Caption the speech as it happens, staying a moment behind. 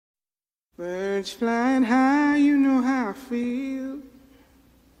Birds flying high, you know how I feel.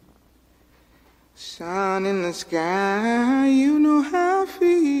 Sun in the sky, you know how I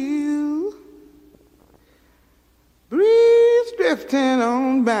feel. Breeze drifting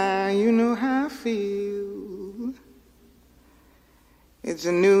on by, you know how I feel. It's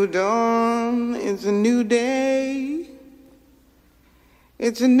a new dawn, it's a new day.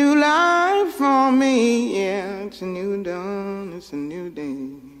 It's a new life for me, yeah. It's a new dawn, it's a new day.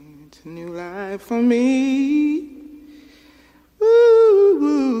 It's a new life for me. Ooh,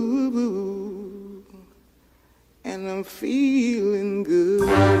 ooh, ooh. And I'm feeling good.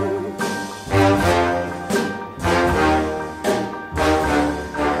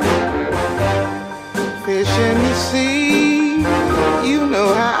 Fish in the sea, you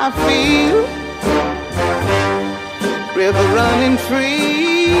know how I feel. River running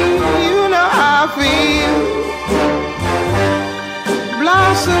free, you know how I feel.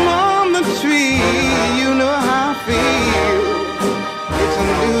 Blossom on the tree, you know how I feel. It's a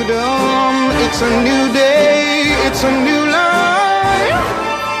new dawn, it's a new day, it's a new life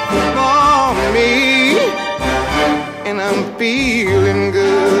for me. And I'm feeling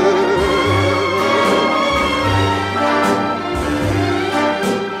good.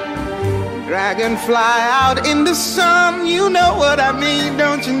 Dragonfly out in the sun, you know what I mean,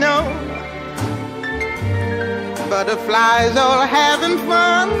 don't you know? Butterflies all having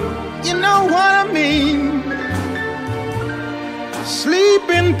fun, you know what I mean. Sleep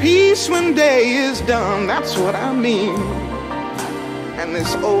in peace when day is done, that's what I mean. And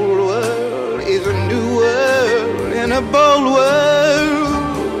this old world is a new world and a bold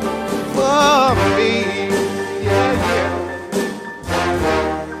world for me. Yeah, yeah.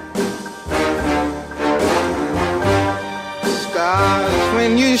 Stars,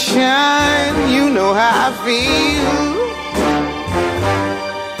 when you shine, you know how I feel.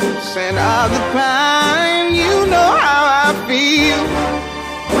 Scent of the pine, you know how I feel.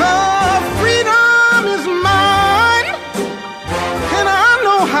 Oh, freedom is mine, and I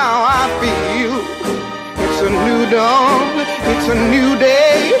know how I feel. It's a new dawn, it's a new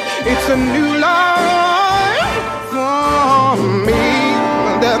day, it's a new life